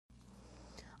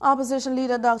Opposition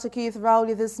leader Dr. Keith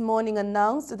Rowley this morning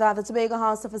announced that the Tobago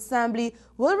House of Assembly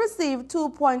will receive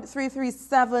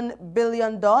 $2.337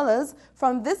 billion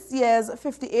from this year's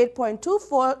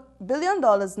 $58.24 billion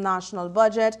national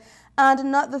budget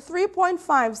and not the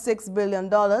 $3.56 billion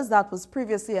that was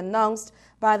previously announced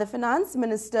by the Finance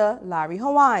Minister Larry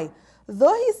Howai.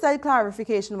 Though he said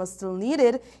clarification was still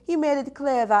needed, he made it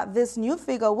clear that this new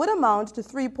figure would amount to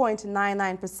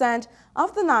 3.99%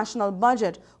 of the national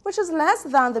budget, which is less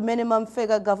than the minimum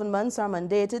figure governments are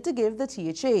mandated to give the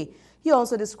THA. He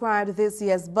also described this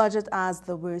year's budget as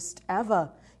the worst ever.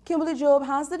 Kimberly Job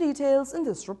has the details in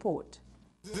this report.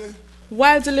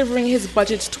 While delivering his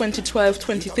budget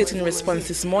 2012-2013 response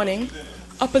this morning,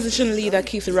 Opposition leader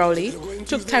Keith Rowley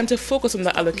took time to focus on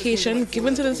the allocation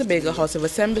given to the Tobago House of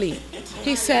Assembly.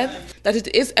 He said that it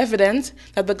is evident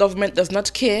that the government does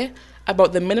not care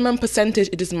about the minimum percentage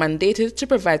it is mandated to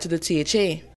provide to the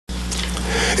THA.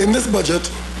 In this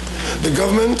budget, the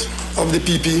government of the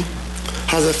PP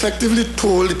has effectively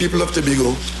told the people of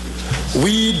Tobago,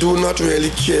 we do not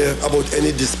really care about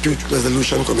any dispute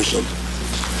resolution commission,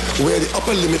 where the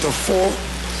upper limit of 4%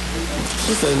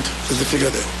 is the figure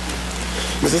there.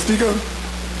 Mr. Speaker,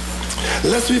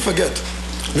 lest we forget,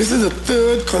 this is the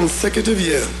third consecutive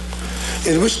year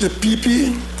in which the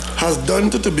PP has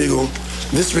done to Tobago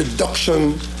this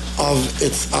reduction of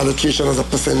its allocation as a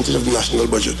percentage of the national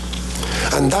budget.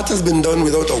 And that has been done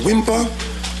without a whimper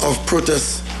of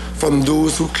protest from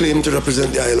those who claim to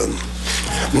represent the island.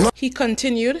 He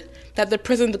continued that the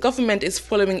present government is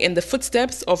following in the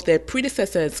footsteps of their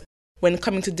predecessors when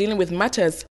coming to dealing with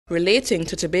matters relating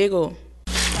to Tobago.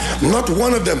 Not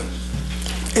one of them,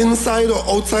 inside or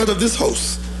outside of this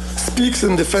House, speaks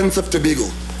in defense of Tobago,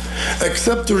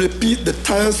 except to repeat the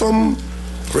tiresome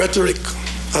rhetoric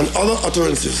and other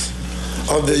utterances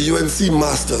of the UNC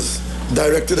masters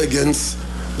directed against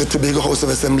the Tobago House of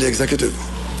Assembly executive.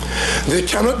 They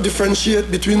cannot differentiate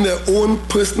between their own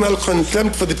personal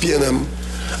contempt for the PNM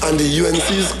and the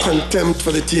UNC's contempt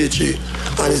for the THA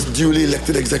and its duly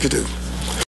elected executive.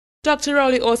 Dr.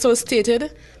 Rowley also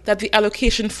stated that the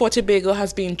allocation for Tobago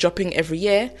has been dropping every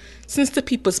year since the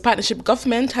People's Partnership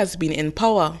government has been in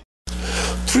power.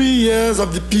 3 years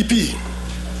of the PP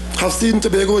have seen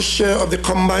Tobago's share of the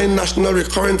combined national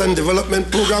recurrent and development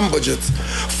program budgets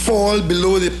fall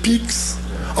below the peaks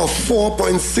of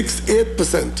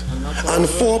 4.68% and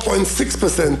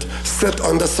 4.6% set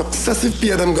under successive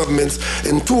PNM governments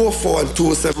in 2004 and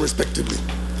 2007 respectively.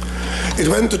 It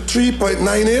went to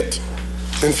 3.98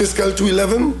 in fiscal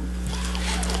 2011,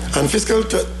 and it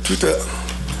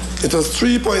was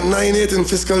 3.98 in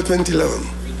fiscal 2011,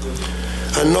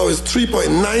 and now it's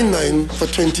 3.99 for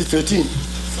 2013.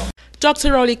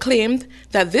 Dr. Rowley claimed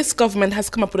that this government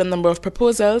has come up with a number of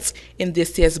proposals in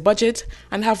this year's budget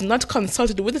and have not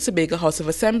consulted with the Tobago House of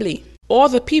Assembly or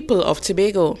the people of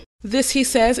Tobago. This, he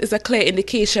says, is a clear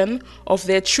indication of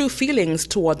their true feelings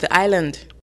toward the island.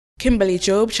 Kimberly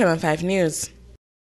Job, Channel 5 News.